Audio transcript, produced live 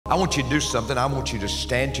I want you to do something. I want you to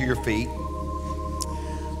stand to your feet.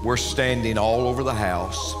 We're standing all over the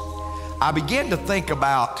house. I began to think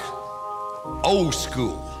about old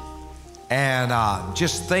school and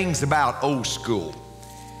just things about old school.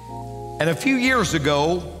 And a few years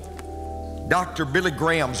ago, Dr. Billy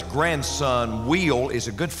Graham's grandson, Will, is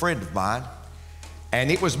a good friend of mine.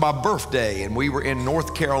 And it was my birthday, and we were in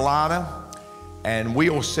North Carolina. And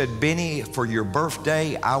Will said, Benny, for your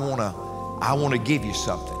birthday, I wanna give you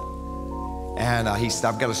something. And he said,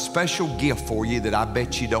 I've got a special gift for you that I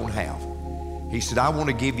bet you don't have. He said, I want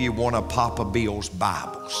to give you one of Papa Bill's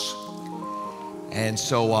Bibles. And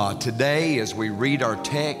so today, as we read our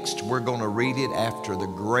text, we're going to read it after the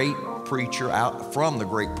great preacher, from the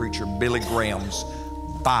great preacher, Billy Graham's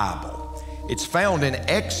Bible. It's found in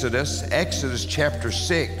Exodus chapter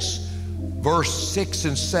 6, verse 6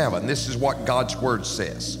 and 7. This is what God's word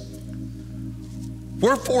says.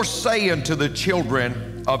 Wherefore say unto the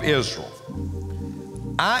children of Israel,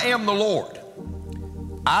 I am the Lord.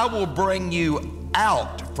 I will bring you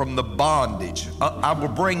out from the bondage. I will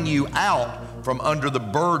bring you out from under the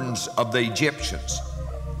burdens of the Egyptians.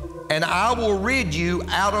 And I will rid you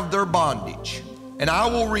out of their bondage. And I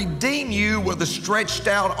will redeem you with a stretched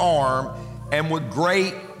out arm and with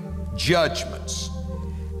great judgments.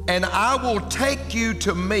 And I will take you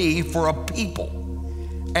to me for a people.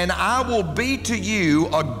 And I will be to you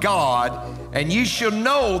a God, and you shall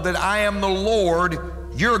know that I am the Lord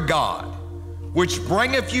your God, which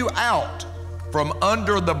bringeth you out from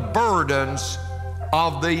under the burdens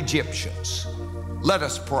of the Egyptians. Let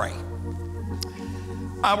us pray.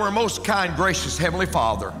 Our most kind, gracious Heavenly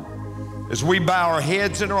Father, as we bow our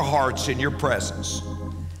heads and our hearts in your presence,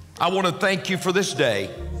 I want to thank you for this day.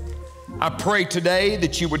 I pray today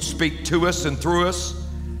that you would speak to us and through us.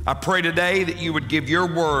 I pray today that you would give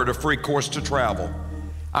your word a free course to travel.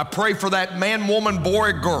 I pray for that man, woman,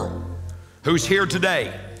 boy, girl who's here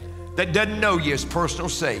today that doesn't know you as personal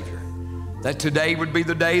Savior, that today would be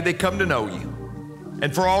the day they come to know you.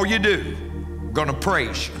 And for all you do, I'm going to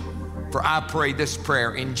praise you. For I pray this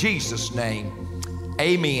prayer in Jesus' name,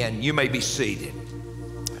 amen. You may be seated.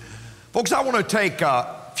 Folks, I want to take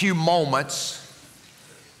a few moments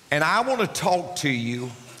and I want to talk to you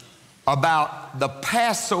about the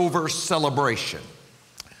Passover celebration.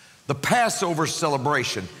 The Passover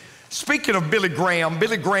celebration. Speaking of Billy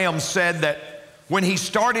Graham said that when he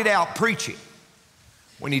started out preaching,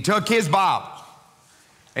 when he took his Bible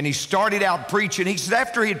and he started out preaching, he said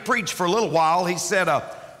after he had preached for a little while, he said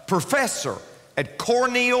a professor at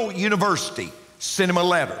Cornell University sent him a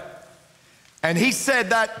letter. And he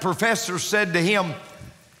said that professor said to him,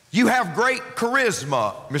 you have great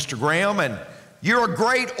charisma, Mr. Graham, and you're a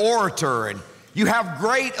great orator, and you have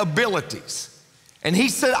great abilities. And he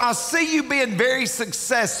said, I see you being very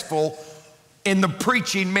successful in the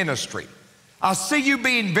preaching ministry. I see you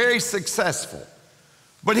being very successful.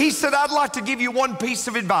 But he said, I'd like to give you one piece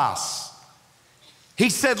of advice. He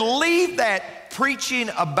said, leave that preaching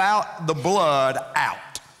about the blood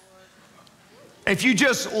out. If you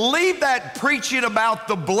just leave that preaching about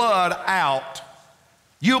the blood out,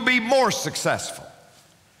 you'll be more successful.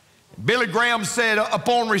 Billy Graham said,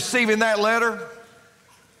 upon receiving that letter,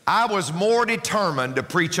 I was more determined to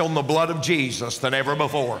preach on the blood of Jesus than ever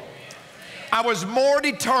before. I was more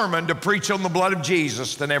determined to preach on the blood of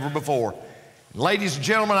Jesus than ever before. Ladies and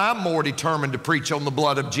gentlemen, I'm more determined to preach on the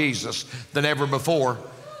blood of Jesus than ever before,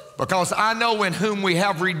 because I know in whom we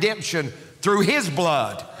have redemption through his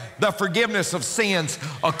blood, the forgiveness of sins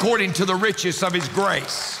according to the riches of his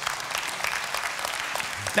grace.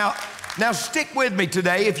 Now stick with me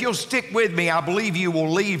today. If you'll stick with me, I believe you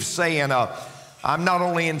will leave saying, I'm not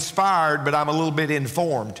only inspired, but I'm a little bit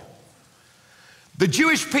informed. The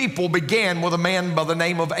Jewish people began with a man by the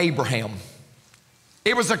name of Abraham.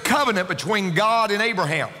 It was a covenant between God and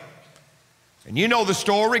Abraham. And you know the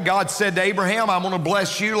story. God said to Abraham, I'm going to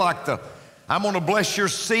bless you I'm going to bless your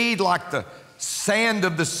seed like the sand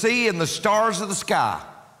of the sea and the stars of the sky.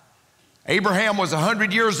 Abraham was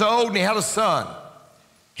 100 years old and he had a son.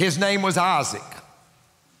 His name was Isaac.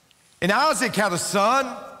 And Isaac had a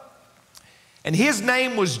son, and his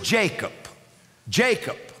name was Jacob.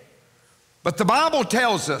 But the Bible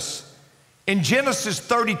tells us in Genesis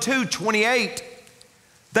 32:28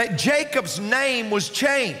 that Jacob's name was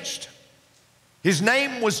changed. His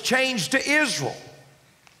name was changed to Israel.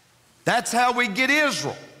 That's how we get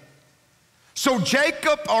Israel. So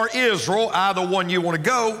Jacob or Israel, either one you want to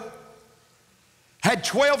go, had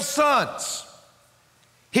 12 sons.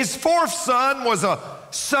 His fourth son was a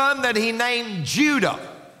son that he named Judah.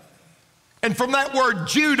 And from that word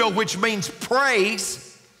Judah, which means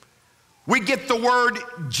praise, we get the word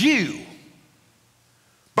Jew.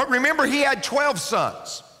 But remember, he had 12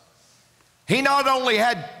 sons. He not only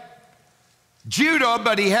had Judah,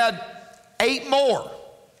 but he had 8 more.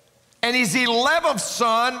 And his 11th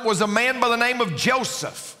son was a man by the name of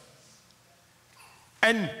Joseph.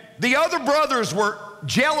 And the other brothers were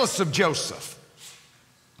jealous of Joseph.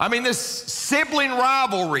 I mean, this sibling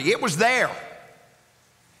rivalry, it was there.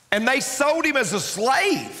 And they sold him as a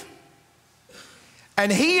slave.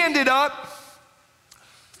 And he ended up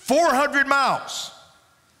 400 miles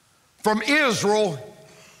from Israel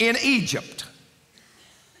in Egypt.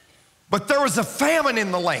 But there was a famine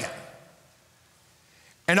in the land.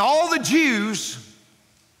 And all the Jews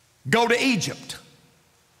go to Egypt.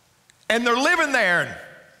 And they're living there. And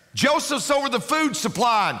Joseph's over the food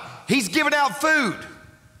supply. And he's giving out food.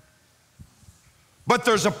 But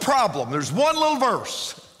there's a problem. There's one little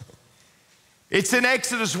verse. It's in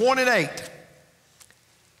Exodus 1 and 8.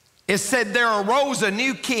 It said, there arose a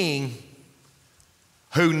new king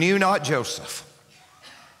who knew not Joseph.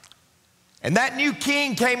 And that new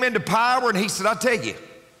king came into power, and he said, I tell you,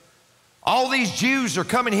 all these Jews are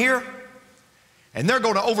coming here, and they're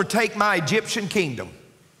going to overtake my Egyptian kingdom.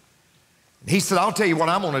 And he said, I'll tell you what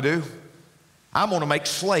I'm going to do. I'm going to make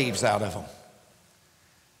slaves out of them.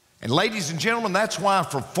 And ladies and gentlemen, that's why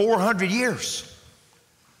for 400 years,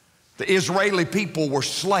 the Israeli people were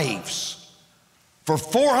slaves. For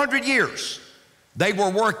 400 years, they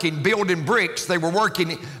were working, building bricks. They were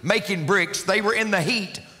working, making bricks. They were in the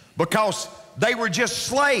heat because they were just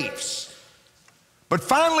slaves. But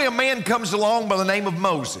finally, a man comes along by the name of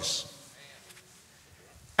Moses.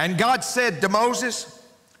 And God said to Moses,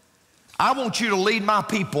 I want you to lead my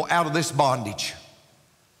people out of this bondage.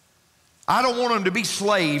 I don't want them to be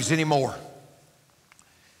slaves anymore.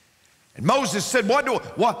 And Moses said, what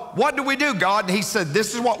do we do, God? And he said,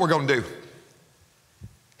 this is what we're going to do.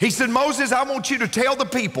 He said, Moses, I want you to tell the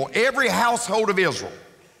people, every household of Israel,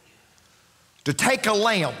 to take a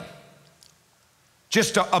lamb,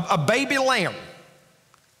 just a baby lamb.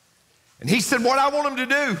 And he said, what I want them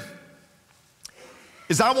to do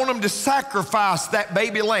is I want them to sacrifice that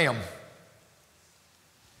baby lamb.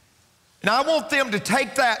 And I want them to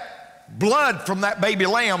take that blood from that baby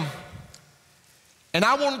lamb, and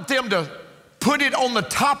I want them to put it on the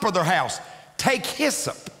top of their house. Take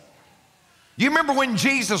hyssop. You remember when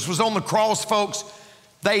Jesus was on the cross, folks?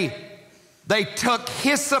 They took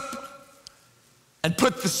hyssop and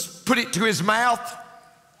put it to his mouth.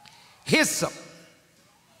 Hyssop.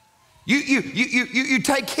 You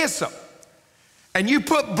take hyssop and you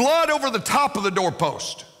put blood over the top of the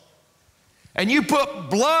doorpost, and you put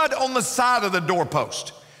blood on the side of the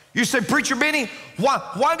doorpost. You say, Preacher Benny,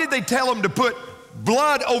 why did they tell him to put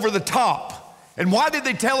blood over the top? And why did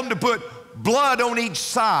they tell him to put blood on each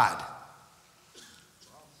side?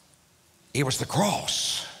 It was the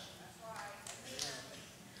cross.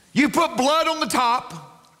 You put blood on the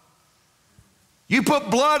top. You put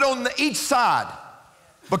blood on each side,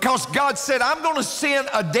 because God said, I'm going to send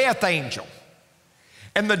a death angel.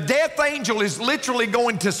 And the death angel is literally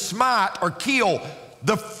going to smite or kill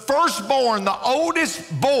the firstborn, the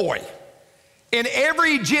oldest boy in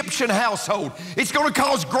every Egyptian household. It's going to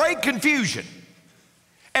cause great confusion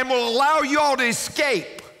and will allow you all to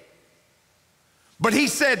escape. But he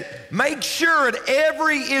said, make sure at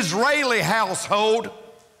every Israeli household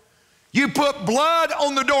you put blood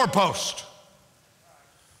on the doorpost.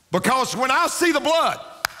 Because when I see the blood,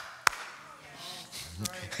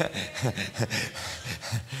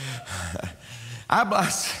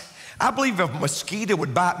 I believe if a mosquito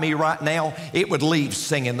would bite me right now, it would leave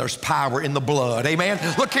singing, there's power in the blood. Amen.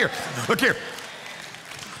 Look here, look here.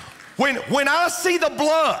 When I see the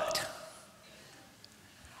blood,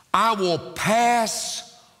 I will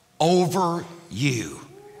pass over you.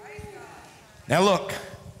 Now look,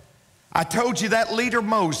 I told you that leader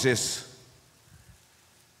Moses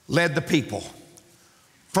led the people.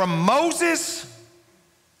 From Moses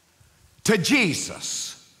to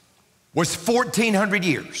Jesus was 1,400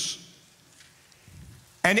 years.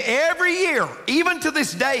 And every year, even to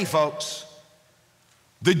this day, folks,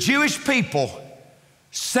 the Jewish people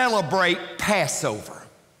celebrate Passover.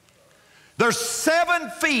 There's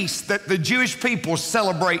 7 feasts that the Jewish people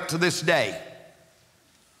celebrate to this day.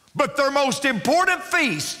 But their most important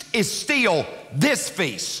feast is still this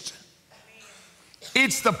feast.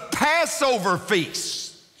 It's the Passover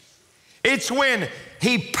feast. It's when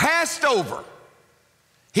he passed over.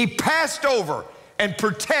 He passed over and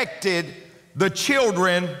protected the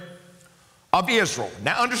children of Israel.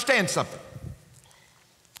 Now understand something.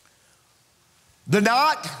 The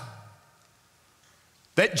night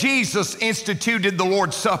that Jesus instituted the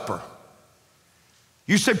Lord's Supper,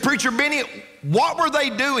 you said, Preacher Benny, what were they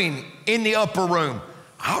doing in the upper room?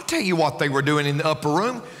 I'll tell you what they were doing in the upper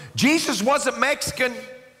room. Jesus wasn't Mexican.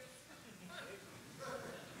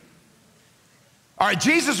 All right,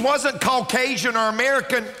 Jesus wasn't Caucasian or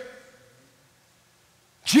American.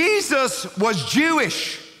 Jesus was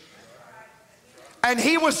Jewish. And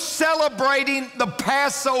he was celebrating the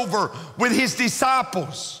Passover with his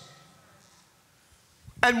disciples.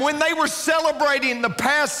 And when they were celebrating the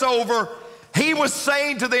Passover, he was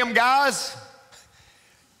saying to them, guys,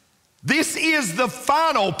 this is the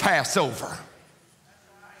final Passover.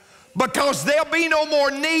 Because there'll be no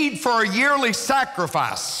more need for a yearly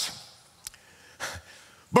sacrifice.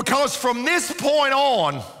 Because from this point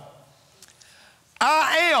on,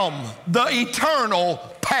 I am the eternal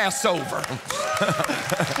Passover.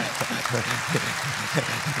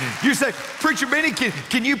 You say, Preacher Benny,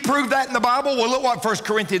 can you prove that in the Bible? Well, look what 1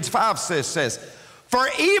 Corinthians 5 says. For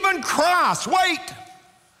even Christ, wait,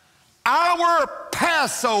 our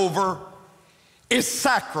Passover is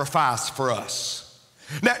sacrificed for us.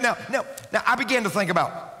 Now, I began to think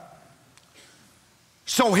about,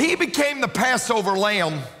 so he became the Passover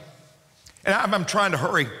lamb, and I'm trying to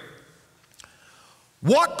hurry.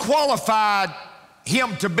 What qualified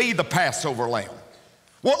him to be the Passover lamb?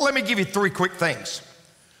 Well, let me give you three quick things.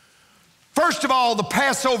 First of all, the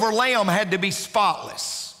Passover lamb had to be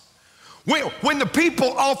spotless. When the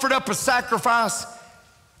people offered up a sacrifice,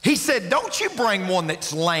 he said, don't you bring one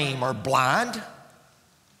that's lame or blind.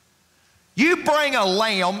 You bring a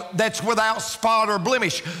lamb that's without spot or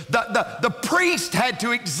blemish. The priest had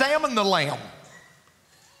to examine the lamb.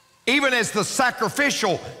 Even as the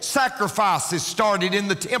sacrificial sacrifices started in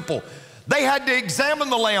the temple, they had to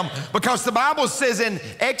examine the lamb because the Bible says in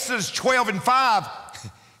Exodus 12 and 5,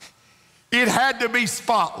 it had to be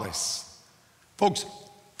spotless. Folks,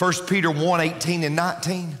 1 Peter 1, 18 and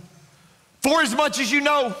 19. For as much as you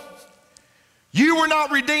know, you were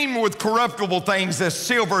not redeemed with corruptible things as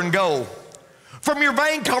silver and gold, from your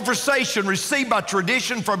vain conversation received by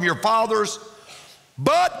tradition from your fathers,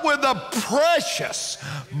 but with the precious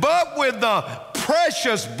blood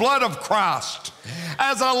of Christ,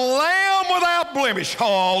 as a lamb without blemish.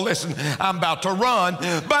 Oh, listen, I'm about to run.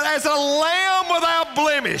 But as a lamb without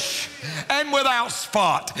blemish and without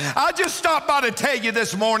spot. I just stopped by to tell you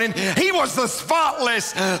this morning, he was the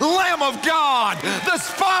spotless Lamb of God. The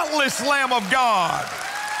spotless Lamb of God.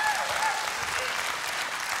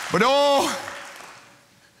 But oh,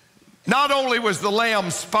 not only was the lamb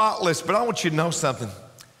spotless, but I want you to know something.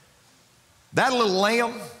 That little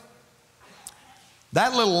lamb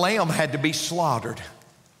had to be slaughtered.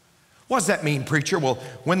 What does that mean, preacher? Well,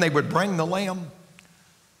 when they would bring the lamb,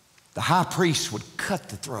 the high priest would cut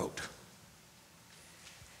the throat.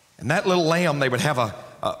 And that little lamb, they would have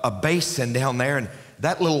a basin down there, and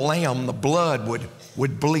that little lamb, the blood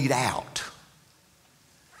would bleed out.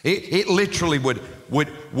 It literally would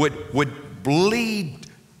bleed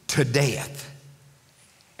to death.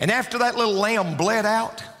 And after that little lamb bled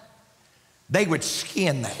out, they would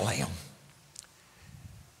skin that lamb.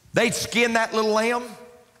 They'd skin that little lamb,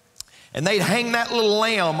 and they'd hang that little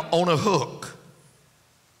lamb on a hook,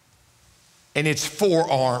 and its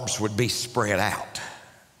forearms would be spread out.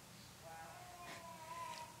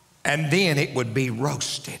 And then it would be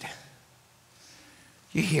roasted.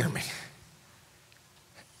 You hear me?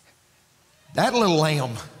 That little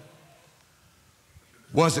lamb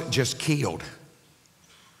wasn't just killed.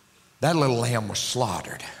 That little lamb was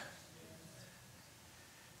slaughtered.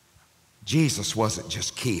 Jesus wasn't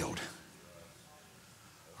just killed.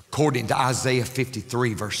 According to Isaiah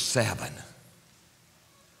 53 verse 7,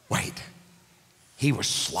 wait, he was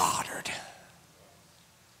slaughtered.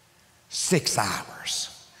 6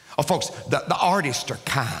 hours. Oh, folks, the artists are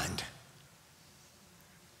kind.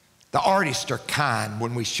 The artists are kind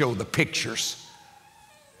when we show the pictures,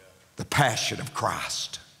 the passion of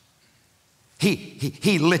Christ.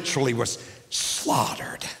 He literally was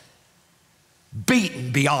slaughtered,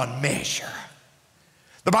 beaten beyond measure.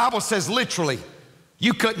 The Bible says literally,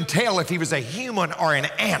 you couldn't tell if he was a human or an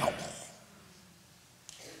animal.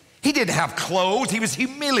 He didn't have clothes. He was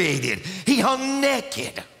humiliated. He hung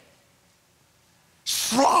naked,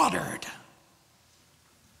 slaughtered.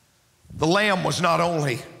 The lamb was not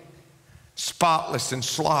only spotless and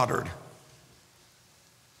slaughtered,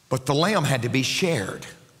 but the lamb had to be shared.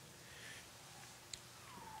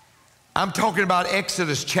 I'm talking about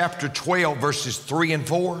Exodus chapter 12, verses 3 and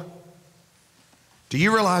 4. Do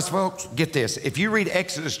you realize, folks, get this, if you read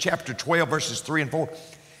Exodus chapter 12, verses 3 and 4,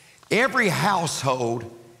 every household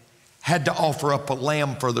had to offer up a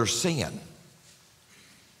lamb for their sin.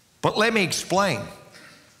 But let me explain.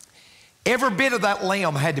 Every bit of that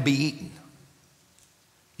lamb had to be eaten.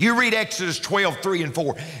 You read Exodus 12, 3 and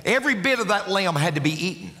 4. Every bit of that lamb had to be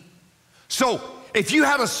eaten. So if you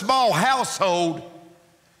had a small household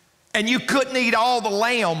and you couldn't eat all the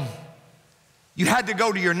lamb, you had to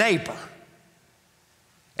go to your neighbor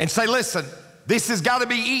and say, listen, this has got to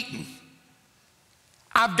be eaten.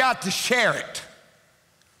 I've got to share it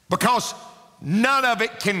because none of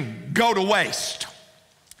it can go to waste.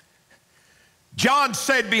 John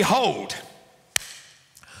said, behold,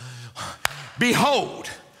 behold,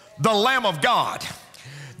 the Lamb of God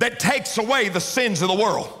that takes away the sins of the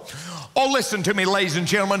world. Oh, listen to me, ladies and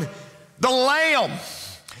gentlemen. The Lamb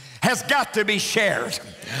has got to be shared.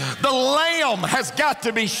 The Lamb has got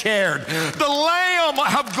to be shared. The Lamb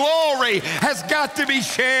of glory has got to be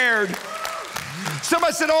shared.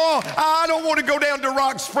 Somebody said, oh, I don't want to go down to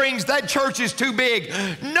Rock Springs. That church is too big.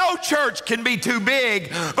 No church can be too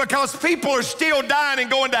big because people are still dying and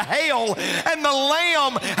going to hell, and the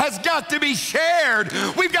Lamb has got to be shared.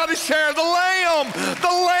 We've got to share the Lamb,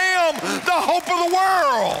 the hope of the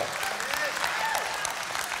world.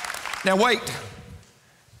 Now wait.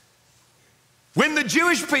 When the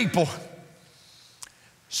Jewish people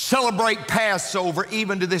celebrate Passover,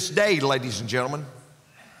 even to this day, ladies and gentlemen,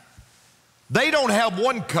 they don't have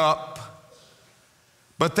 1 cup,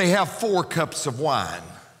 but they have 4 cups of wine.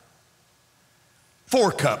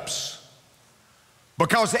 4 cups.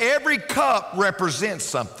 Because every cup represents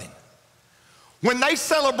something. When they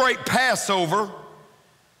celebrate Passover,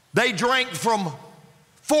 they drink from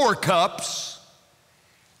 4 cups,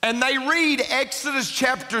 and they read Exodus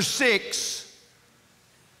chapter 6,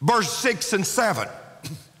 verse 6 and 7.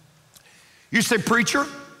 You say, preacher,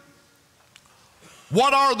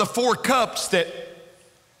 what are the 4 cups that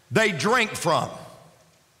they drink from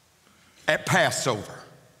at Passover?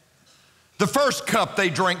 The first cup they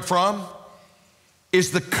drink from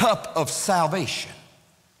is the cup of salvation.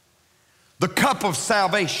 The cup of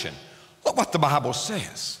salvation. Look what the Bible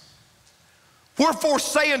says. Wherefore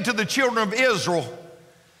say unto the children of Israel,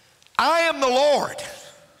 I am the Lord,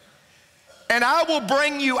 and I will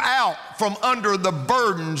bring you out from under the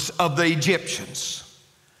burdens of the Egyptians.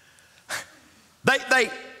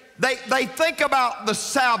 They think about the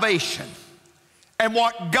salvation and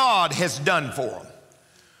what God has done for them.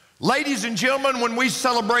 Ladies and gentlemen, when we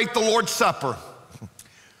celebrate the Lord's Supper,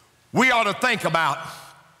 we ought to think about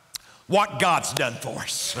what God's done for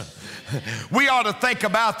us. We ought to think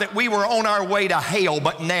about that we were on our way to hell,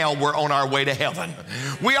 but now we're on our way to heaven.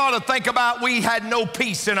 We ought to think about we had no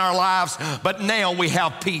peace in our lives, but now we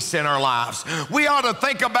have peace in our lives. We ought to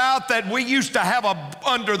think about that we used to have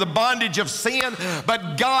under the bondage of sin,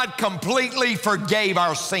 but God completely forgave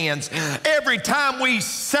our sins. Every time we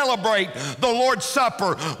celebrate the Lord's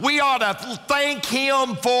Supper, we ought to thank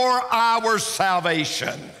Him for our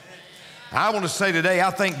salvation. I want to say today, I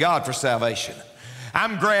thank God for salvation.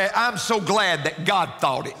 I'm so glad that God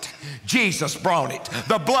thought it. Jesus brought it.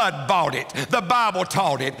 The blood bought it. The Bible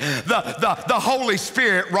taught it. The Holy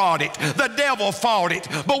Spirit wrought it. The devil fought it.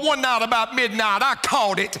 But one night about midnight, I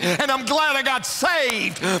caught it. And I'm glad I got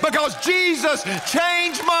saved because Jesus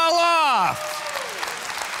changed my life.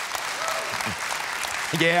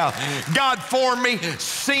 Yeah, God formed me,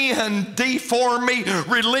 sin deformed me,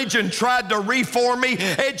 religion tried to reform me,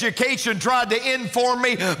 education tried to inform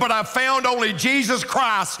me, but I found only Jesus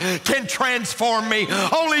Christ can transform me.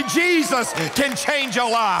 Only Jesus can change a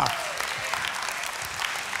life.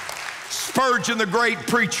 Spurgeon, the great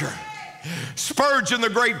preacher, Spurgeon, the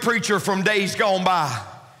great preacher from days gone by,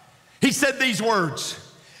 he said these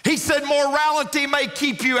words. He said, morality may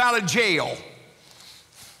keep you out of jail,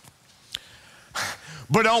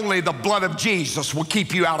 but only the blood of Jesus will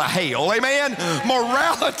keep you out of hell. Amen?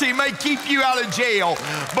 Morality may keep you out of jail,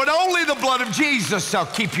 but only the blood of Jesus shall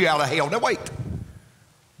keep you out of hell. Now wait,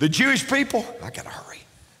 the Jewish people, I gotta hurry.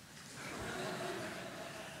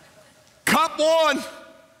 Cup 1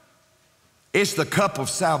 is the cup of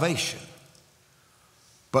salvation,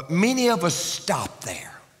 but many of us stop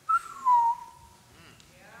there.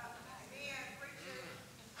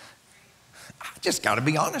 I just gotta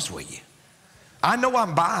be honest with you. I know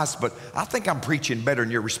I'm biased, but I think I'm preaching better than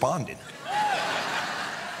you're responding.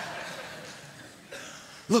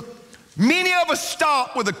 Look, many of us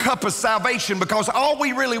stop with a cup of salvation because all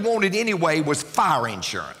we really wanted anyway was fire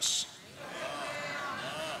insurance.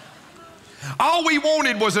 All we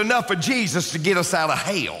wanted was enough of Jesus to get us out of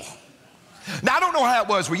hell. Now, I don't know how it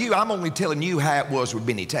was with you. I'm only telling you how it was with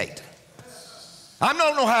Benny Tate. I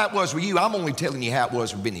don't know how it was with you. I'm only telling you how it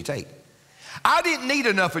was with Benny Tate. I didn't need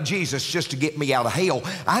enough of Jesus just to get me out of hell.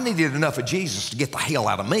 I needed enough of Jesus to get the hell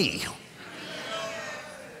out of me.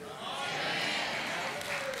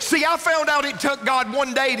 See, I found out it took God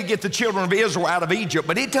one day to get the children of Israel out of Egypt,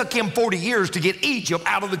 but it took him 40 years to get Egypt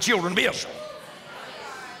out of the children of Israel.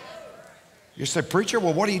 You say, preacher,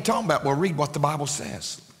 well, what are you talking about? Well, read what the Bible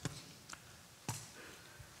says.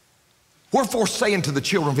 Wherefore saying to the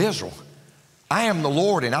children of Israel, I am the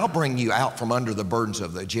Lord, and I'll bring you out from under the burdens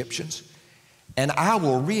of the Egyptians, and I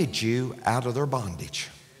will rid you out of their bondage.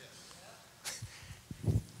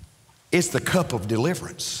 It's the cup of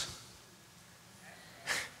deliverance.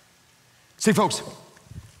 See, folks,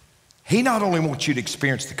 he not only wants you to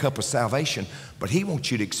experience the cup of salvation, but he wants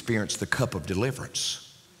you to experience the cup of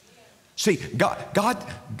deliverance. See,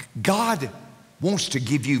 God wants to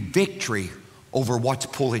give you victory over what's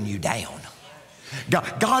pulling you down.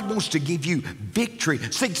 God wants to give you victory.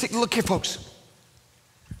 See, look here, folks.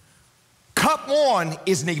 Cup 1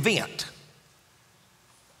 is an event.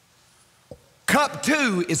 Cup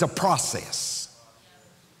 2 is a process.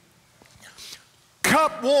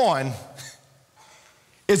 Cup 1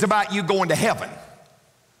 is about you going to heaven.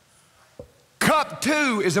 Cup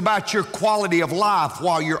 2 is about your quality of life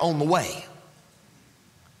while you're on the way.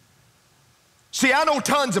 See, I know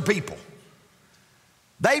tons of people.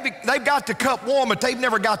 They've got to cup 1, but they've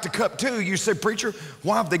never got to cup 2. You say, preacher,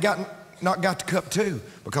 why have they not got to cup 2?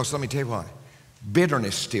 Because let me tell you what,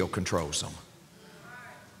 bitterness still controls them.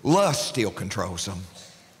 Lust still controls them.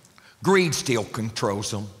 Greed still controls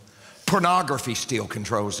them. Pornography still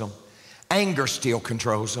controls them. Anger still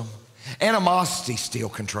controls them. Animosity still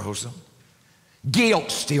controls them. Guilt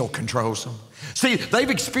still controls them. See, they've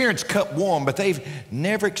experienced cup 1, but they've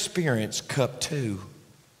never experienced cup 2.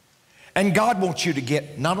 And God wants you to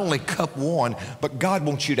get not only cup 1, but God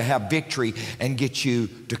wants you to have victory and get you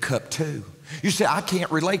to cup 2. You say, I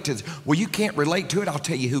can't relate to this. Well, you can't relate to it. I'll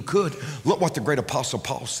tell you who could. Look what the great apostle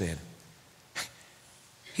Paul said.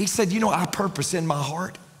 He said, you know, I purpose in my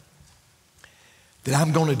heart that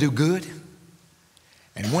I'm going to do good.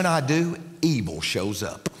 And when I do, evil shows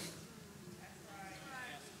up.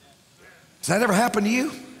 Has that ever happened to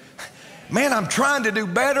you? Man, I'm trying to do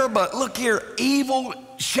better, but look here, evil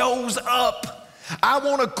shows up. I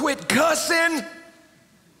want to quit cussing,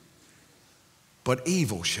 but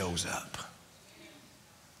evil shows up.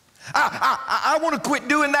 I want to quit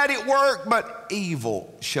doing that at work, but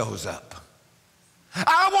evil shows up.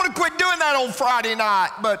 I want to quit doing that on Friday night,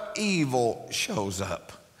 but evil shows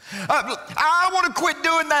up. I want to quit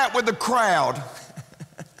doing that with the crowd.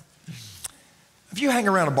 If you hang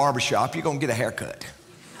around a barbershop, you're going to get a haircut.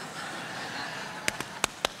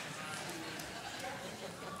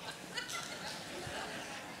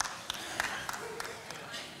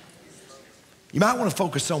 You might want to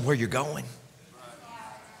focus on where you're going.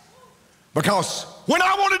 Because when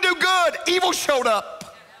I want to do good, evil showed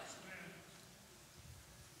up.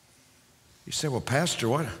 You say, well, Pastor,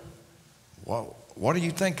 what do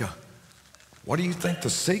you think? What do you think the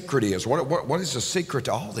secret is? What is the secret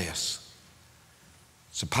to all this?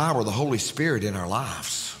 It's the power of the Holy Spirit in our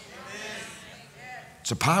lives. It's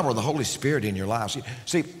the power of the Holy Spirit in your lives.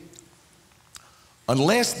 See,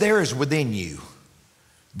 unless there is within you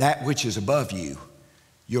that which is above you,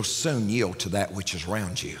 you'll soon yield to that which is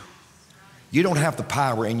around you. You don't have the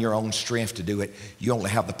power in your own strength to do it. You only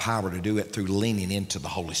have the power to do it through leaning into the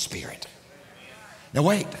Holy Spirit. Now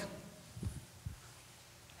wait.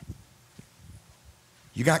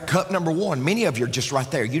 You got cup number 1. Many of you are just right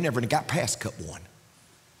there. You never got past cup 1.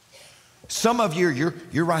 Some of you,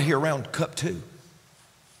 you're right here around cup 2.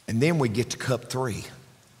 And then we get to cup 3.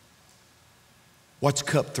 What's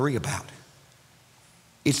cup 3 about?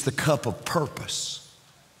 It's the cup of purpose.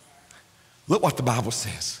 Look what the Bible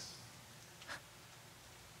says.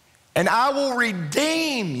 And I will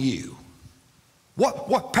redeem you.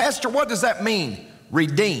 What, Pastor, what does that mean?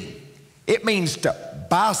 Redeem. It means to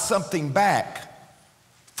buy something back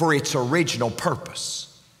for its original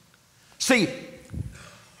purpose. See,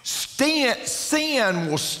 sin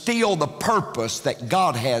will steal the purpose that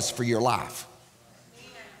God has for your life.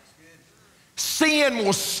 Sin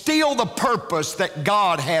will steal the purpose that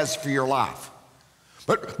God has for your life.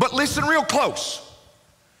 But listen real close.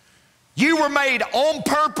 You were made on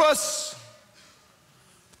purpose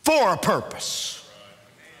for a purpose.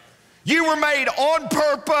 You were made on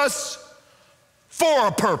purpose for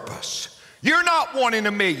a purpose. You're not one in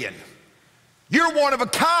a million. You're one of a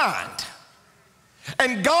kind.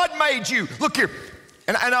 And God made you, look here,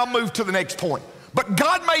 and I'll move to the next point. But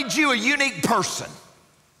God made you a unique person.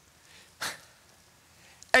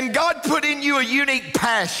 And God put in you a unique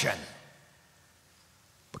passion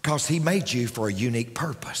because He made you for a unique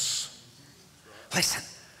purpose. Listen,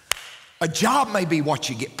 a job may be what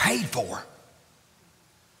you get paid for,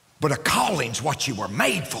 but a calling's what you were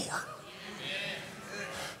made for.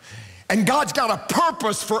 And God's got a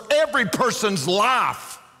purpose for every person's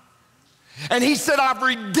life. And he said, I've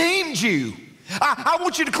redeemed you. I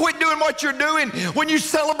want you to quit doing what you're doing when you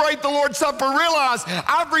celebrate the Lord's Supper. Realize,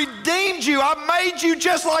 I've redeemed you. I've made you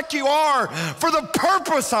just like you are for the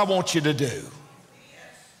purpose I want you to do.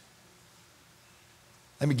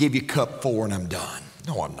 Let me give you cup 4 and I'm done.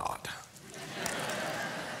 No, I'm not.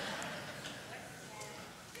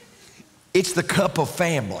 It's the cup of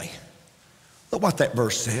family. Look what that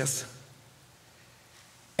verse says.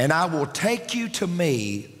 And I will take you to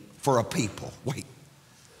me for a people. Wait.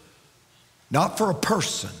 Not for a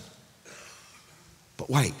person, but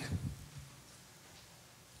wait.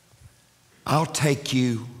 I'll take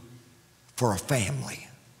you for a family.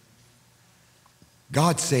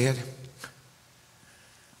 God said,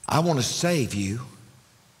 I want to save you.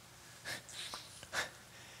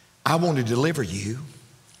 I want to deliver you.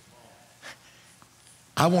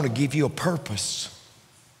 I want to give you a purpose.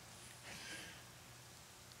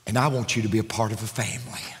 And I want you to be a part of a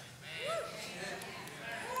family.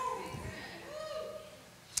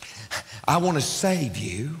 I want to save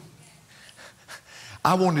you.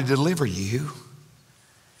 I want to deliver you.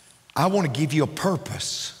 I want to give you a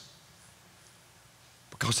purpose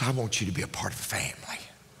because I want you to be a part of a family.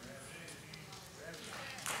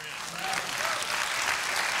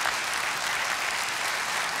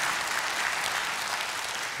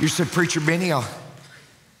 You said, Preacher Benny,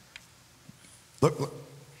 look,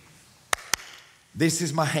 this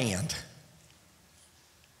is my hand.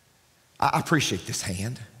 I appreciate this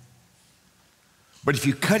hand. But if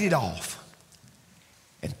you cut it off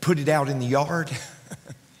and put it out in the yard,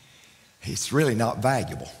 it's really not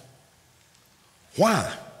valuable.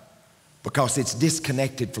 Why? Because it's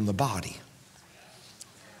disconnected from the body.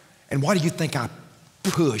 And why do you think I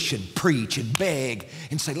push and preach and beg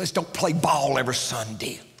and say, let's don't play ball every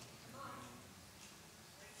Sunday?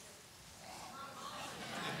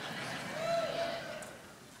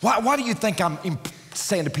 Why do you think I'm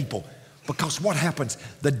saying to people, because what happens?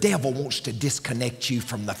 The devil wants to disconnect you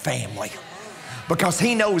from the family. Because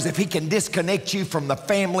he knows if he can disconnect you from the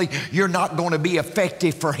family, you're not going to be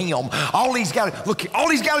effective for him. All he's got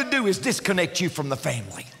to do is disconnect you from the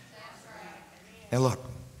family. Now look,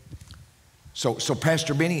 so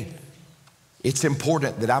Pastor Benny, it's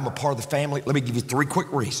important that I'm a part of the family. Let me give you 3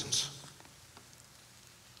 quick reasons.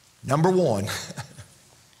 Number 1,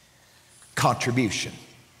 contribution.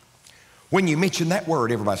 When you mention that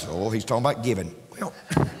word, everybody says, oh, he's talking about giving. Well,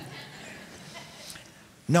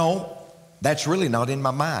 no, that's really not in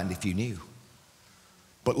my mind if you knew.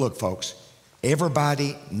 But look, folks,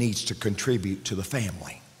 everybody needs to contribute to the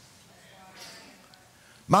family.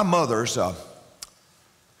 My mother's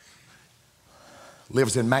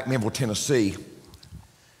lives in McMinnville, Tennessee.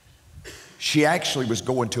 She actually was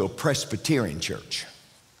going to a Presbyterian church.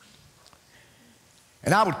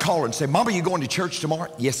 And I would call her and say, Mama, you going to church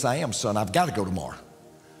tomorrow? Yes, I am, son. I've got to go tomorrow.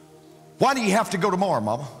 Why do you have to go tomorrow,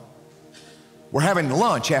 Mama? We're having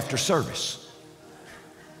lunch after service.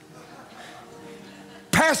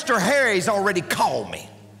 Pastor Harry's already called me.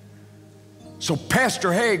 So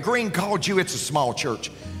Pastor Harry Green called you. It's a small church.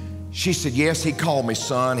 She said, yes, he called me,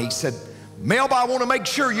 son. He said, Melba, I want to make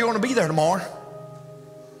sure you're going to be there tomorrow.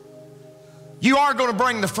 You are going to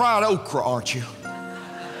bring the fried okra, aren't you?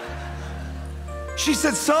 She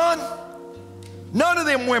said, son, none of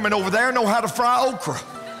them women over there know how to fry okra.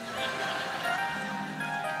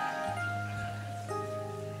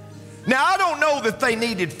 Now, I don't know that they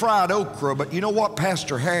needed fried okra, but you know what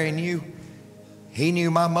Pastor Harry knew? He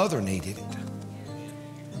knew my mother needed it.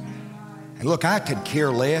 And look, I could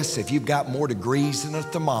care less if you've got more degrees than a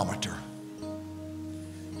thermometer.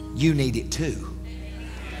 You need it too.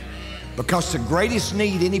 Because the greatest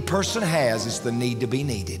need any person has is the need to be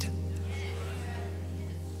needed.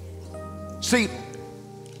 See,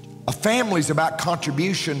 a family's about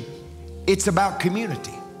contribution. It's about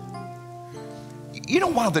community. You know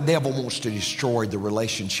why the devil wants to destroy the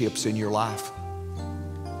relationships in your life?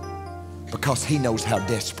 Because he knows how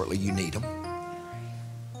desperately you need them.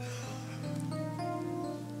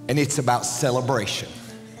 And it's about celebration.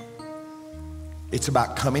 It's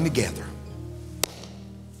about coming together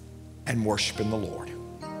and worshiping the Lord.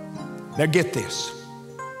 Now get this.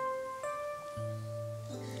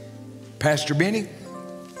 Pastor Benny,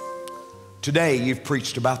 today you've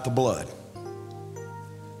preached about the blood.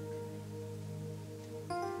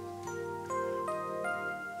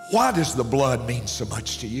 Why does the blood mean so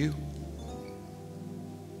much to you?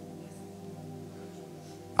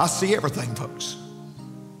 I see everything, folks.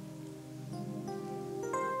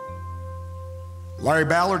 Larry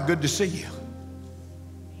Ballard, good to see you.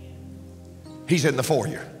 He's in the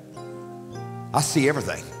foyer. I see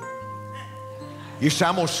everything. You say,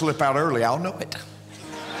 I'm going to slip out early. I'll know it.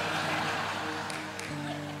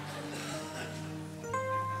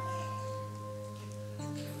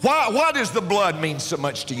 Why does the blood mean so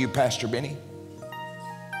much to you, Pastor Benny?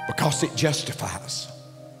 Because it justifies.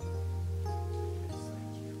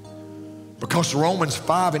 Because Romans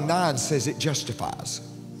 5:9 says it justifies.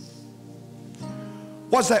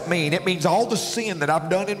 What does that mean? It means all the sin that I've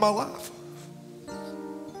done in my life.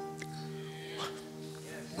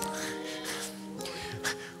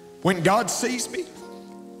 When God sees me,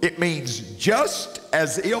 it means just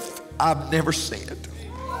as if I've never sinned.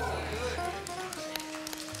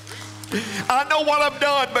 I know what I've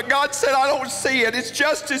done, but God said I don't see it. It's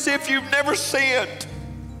just as if you've never sinned.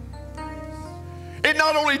 It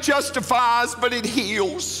not only justifies, but it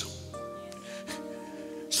heals.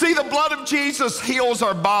 See, the blood of Jesus heals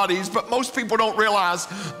our bodies, but most people don't realize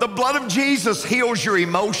the blood of Jesus heals your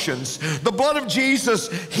emotions. The blood of Jesus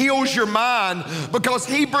heals your mind, because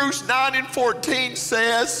Hebrews 9:14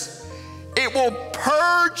 says it will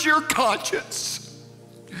purge your conscience.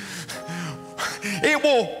 It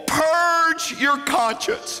will purge your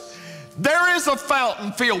conscience. There is a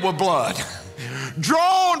fountain filled with blood,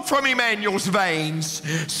 drawn from Emmanuel's veins.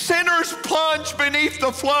 Sinners plunge beneath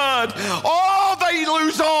the flood. Oh, they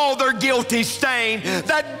lose all their guilty stain.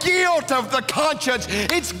 That guilt of the conscience,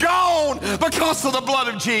 it's gone because of the blood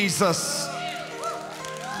of Jesus.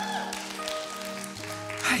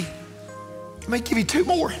 Hey, let me give you two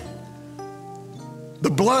more.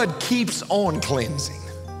 The blood keeps on cleansing.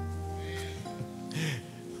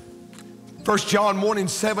 1 John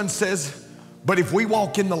 1:7 says, but if we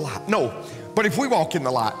walk in the light, but if we walk in the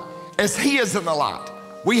light, as he is in the light,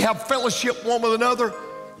 we have fellowship one with another,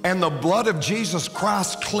 and the blood of Jesus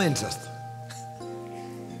Christ cleanseth.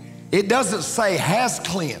 It doesn't say has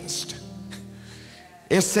cleansed.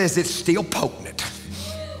 It says it's still potent.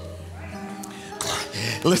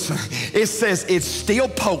 Listen, it says it's still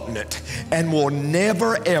potent and will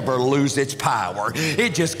never ever lose its power.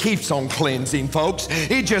 It just keeps on cleansing, folks.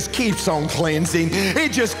 It just keeps on cleansing.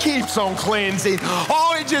 It just keeps on cleansing.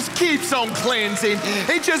 Oh, it just keeps on cleansing.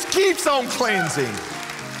 It just keeps on cleansing.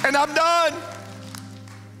 And I'm done.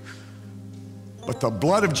 But the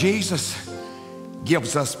blood of Jesus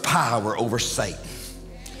gives us power over Satan.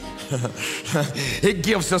 It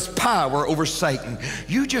gives us power over Satan.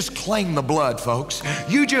 You just claim the blood, folks.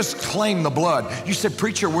 You just claim the blood. You said,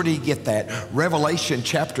 preacher, where do you get that? Revelation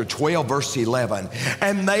chapter 12, verse 11.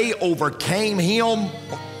 And they overcame him.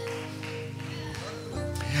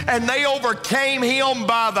 And they overcame him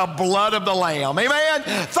by the blood of the Lamb. Amen.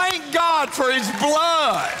 Thank God for his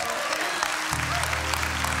blood.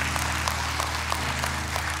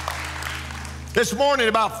 This morning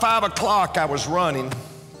about 5 o'clock, I was running.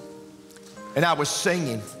 And I was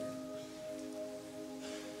singing.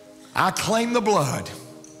 I claim the blood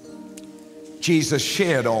Jesus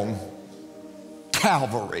shed on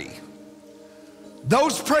Calvary.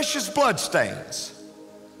 Those precious bloodstains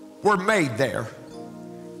were made there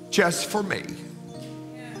just for me.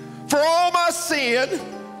 For all my sin,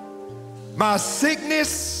 my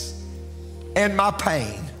sickness, and my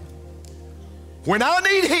pain. When I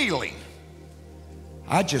need healing,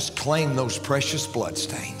 I just claim those precious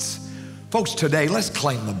bloodstains. Folks, today, let's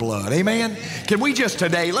claim the blood. Amen? Can we just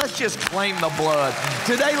today, let's just claim the blood.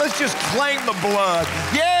 Today, let's just claim the blood.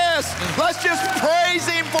 Yes, let's just praise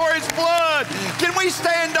him for his blood. Can we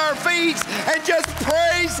stand to our feet and just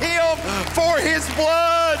praise him for his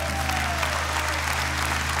blood?